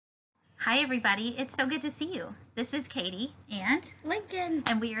Hi, everybody. It's so good to see you. This is Katy and Lincoln.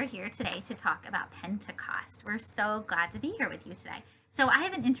 we are here today to talk about Pentecost. We're so glad to be here with you today. So I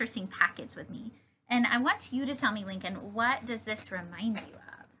have an interesting package with me, and I want you to tell me, Lincoln, what does this remind you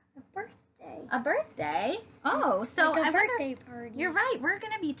of? A birthday. A birthday? Oh, so Like a I wonder, birthday party. you're right. We're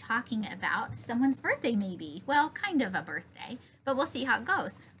going to be talking about someone's birthday, maybe. Well, kind of a birthday, but we'll see how it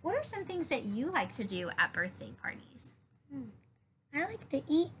goes. What are some things that you like to do at birthday parties? I like to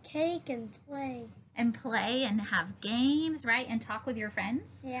eat cake and play. And play and have games, right? And talk with your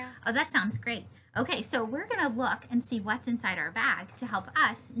friends? Yeah. Oh, that sounds great. Okay, so we're going to look and see what's inside our bag to help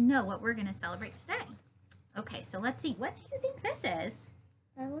us know what we're going to celebrate today. Okay, so let's see. What do you think this is?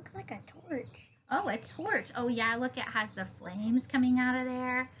 It looks like a torch. Oh, a torch. Oh, yeah, look, it has the flames coming out of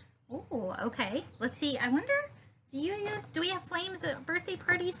there. Oh, okay. Let's see. I wonder, do we have flames at birthday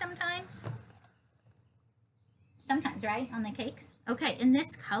parties sometimes? Sometimes, right? On the cakes? Okay, in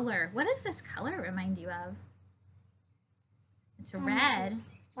this color. What does this color remind you of? It's red.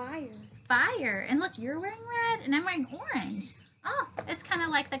 Fire. Fire. And look, you're wearing red and I'm wearing orange. Oh, it's kind of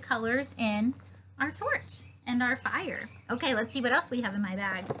like the colors in our torch and our fire. Okay, let's see what else we have in my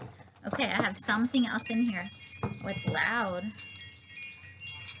bag. Okay, I have something else in here. What's loud?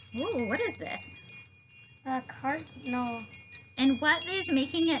 Ooh, what is this? A cardinal. And what is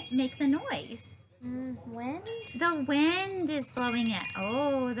making it make the noise? Wind? The wind is blowing it.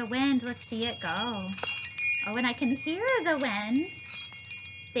 Oh, the wind. Let's see it go. Oh, and I can hear the wind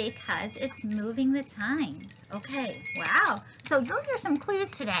because it's moving the chimes. Okay, wow. So those are some clues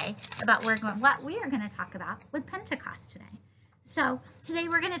today about what we are going to talk about with Pentecost today. So today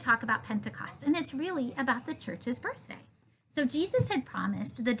we're going to talk about Pentecost, and it's really about the church's birthday. So Jesus had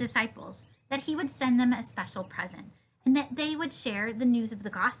promised the disciples that he would send them a special present and that they would share the news of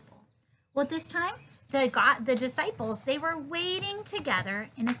the gospel. Well, this time, the disciples, they were waiting together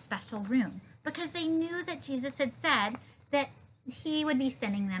in a special room because they knew that Jesus had said that he would be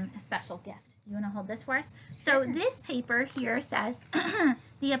sending them a special gift. Do you want to hold this for us? So this paper here says,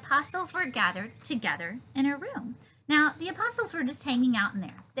 the apostles were gathered together in a room. Now, the apostles were just hanging out in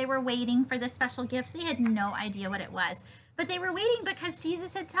there. They were waiting for the special gift. They had no idea what it was, but they were waiting because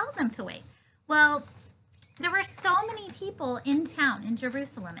Jesus had told them to wait. Well, there were so many people in town in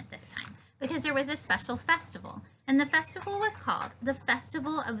Jerusalem at this time because there was a special festival. And the festival was called the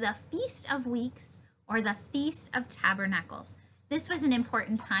Festival of the Feast of Weeks or the Feast of Tabernacles. This was an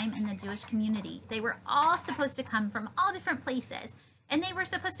important time in the Jewish community. They were all supposed to come from all different places, and they were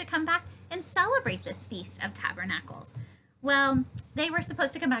supposed to come back and celebrate this Feast of Tabernacles. Well, they were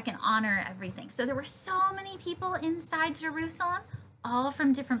supposed to come back and honor everything. So there were so many people inside Jerusalem, all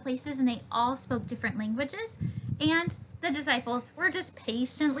from different places, and they all spoke different languages. And the disciples were just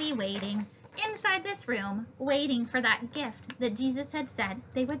patiently waiting inside this room, waiting for that gift that Jesus had said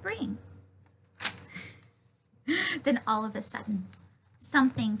they would bring. Then all of a sudden,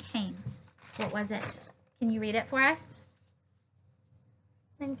 something came. What was it? Can you read it for us?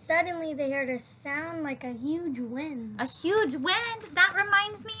 And suddenly they heard a sound like a huge wind. A huge wind. That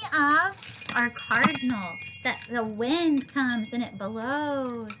reminds me of our cardinal. That the wind comes and it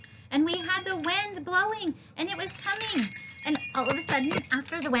blows. And we had the wind blowing and it was coming. And all of a sudden,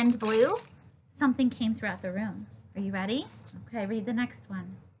 after the wind blew, something came throughout the room. Are you ready? Okay, read the next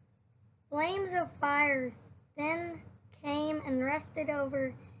one. Flames of fire then came and rested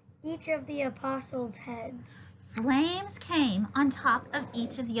over each of the apostles' heads. Flames came on top of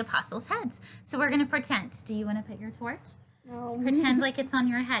each of the apostles' heads. So we're going to pretend. Do you want to put your torch? No. Pretend like it's on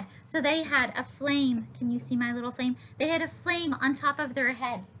your head. So they had a flame. Can you see my little flame? They had a flame on top of their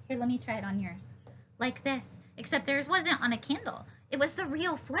head. Here, let me try it on yours. Like this. Except theirs wasn't on a candle. It was the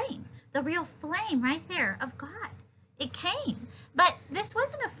real flame. The real flame right there of God. It came. But this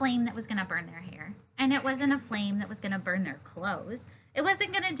wasn't a flame that was going to burn their hair. And it wasn't a flame that was going to burn their clothes. It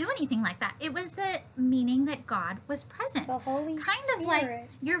wasn't going to do anything like that. It was the meaning that God was present. The Holy Spirit. Like,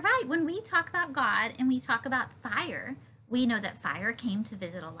 you're right. When we talk about God and we talk about fire, we know that fire came to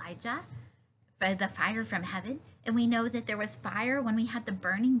visit Elijah, the fire from heaven. And we know that there was fire when we had the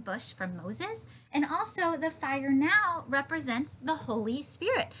burning bush from Moses. And also the fire now represents the Holy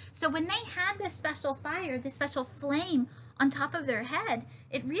Spirit. So when they had this special fire, this special flame on top of their head,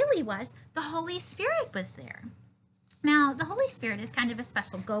 it really was the Holy Spirit was there. Now, the Holy Spirit is kind of a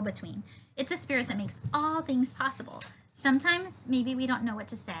special go-between. It's a spirit that makes all things possible. Sometimes maybe we don't know what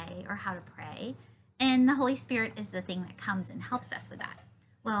to say or how to pray, and the Holy Spirit is the thing that comes and helps us with that.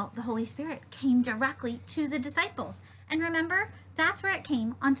 Well, the Holy Spirit came directly to the disciples. And remember, that's where it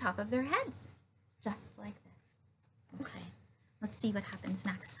came on top of their heads. Just like this. Okay, let's see what happens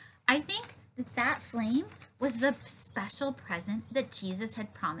next. I think that flame was the special present that Jesus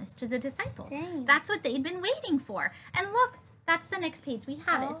had promised to the disciples. Same. That's what they'd been waiting for. And look, that's the next page we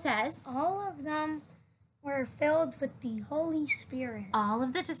have. It says, all of them were filled with the Holy Spirit. all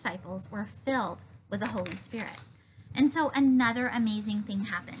of the disciples were filled with the Holy Spirit. And so another amazing thing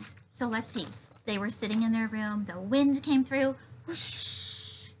happened. So let's see. They were sitting in their room. The wind came through.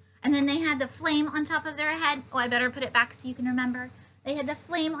 Whoosh. And then they had the flame on top of their head. Oh, I better put it back so you can remember. They had the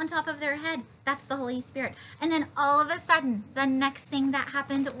flame on top of their head. That's the Holy Spirit. And then all of a sudden, the next thing that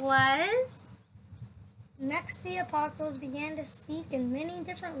happened was... Next, the apostles began to speak in many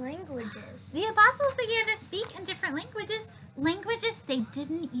different languages. The apostles began to speak in different languages they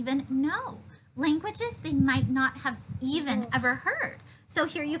didn't even know. Languages they might not have even ever heard. So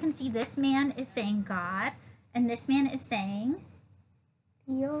here you can see this man is saying God, and this man is saying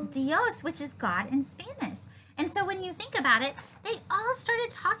Dios, which is God in Spanish. And so when you think about it, they all started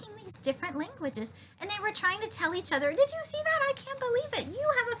talking these different languages, and they were trying to tell each other, did you see that? I can't believe it. You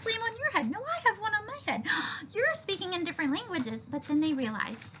have a flame on your head. No, I have one on my head. You're speaking in different languages. But then they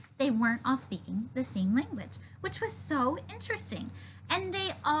realized they weren't all speaking the same language, which was so interesting. And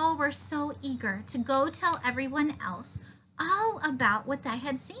they all were so eager to go tell everyone else all about what they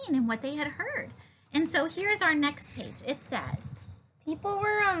had seen and what they had heard. And so here's our next page. It says, people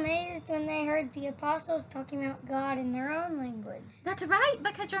were amazed when they heard the apostles talking about God in their own language. that's right,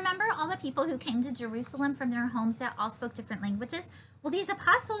 because remember all the people who came to Jerusalem from their homes that all spoke different languages? Well, these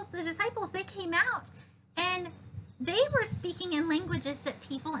apostles, the disciples, they came out and they were speaking in languages that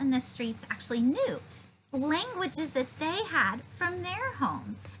people in the streets actually knew. Languages that they had from their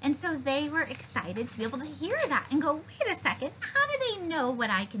home. And so they were excited to be able to hear that and go, wait a second, how do they know what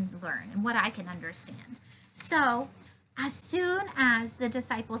I can learn and what I can understand? So as soon as the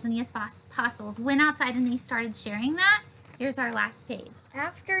disciples and the apostles went outside and they started sharing that, here's our last page.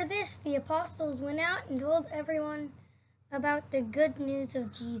 After this, the apostles went out and told everyone about the good news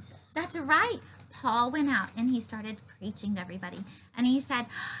of Jesus. That's right. Paul went out and he started preaching to everybody. And he said,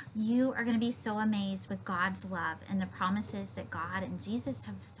 you are going to be so amazed with God's love and the promises that God and Jesus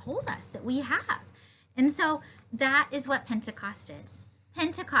have told us that we have. And so that is what Pentecost is.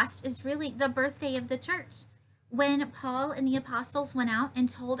 Pentecost is really the birthday of the church. When Paul and the apostles went out and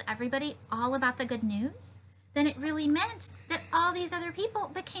told everybody all about the good news, then it really meant that all these other people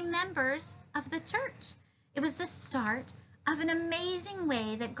became members of the church. It was the start of an amazing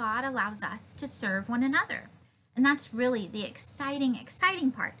way that God allows us to serve one another. And that's really the exciting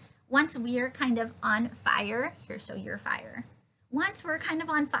part. Once we're kind of on fire, here, show your fire. Once we're kind of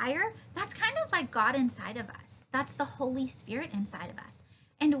on fire, that's kind of like God inside of us. That's the Holy Spirit inside of us.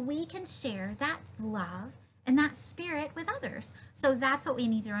 And we can share that love and that spirit with others. So that's what we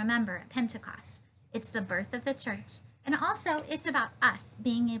need to remember at Pentecost. It's the birth of the church. And also it's about us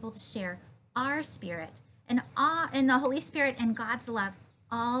being able to share our spirit and the Holy Spirit and God's love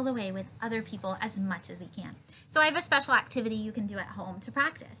all the way with other people as much as we can. So I have a special activity you can do at home to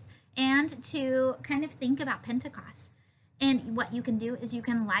practice and to kind of think about Pentecost. And what you can do is you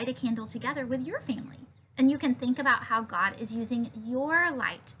can light a candle together with your family. And you can think about how God is using your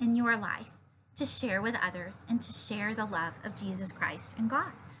light in your life to share with others and to share the love of Jesus Christ and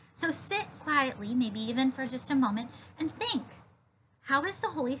God. So sit quietly, maybe even for just a moment, and think, how is the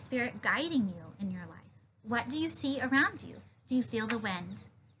Holy Spirit guiding you in your life? What do you see around you? Do you feel the wind?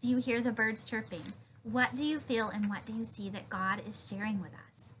 Do you hear the birds chirping? What do you feel and what do you see that God is sharing with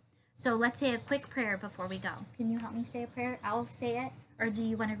us? So let's say a quick prayer before we go. Can you help me say a prayer? I'll say it, or do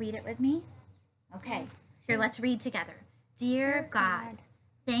you want to read it with me? Okay, here, let's read together. Dear God,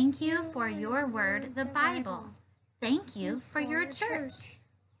 thank you for your word, the Bible. Thank you for your church.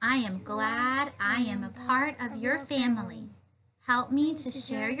 I am glad I am a part of your family. Help me to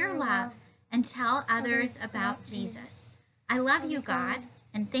share your love and tell others about Jesus. I love you, God,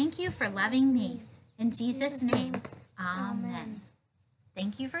 and thank you for loving me. In Jesus' name, amen.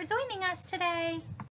 Thank you for joining us today.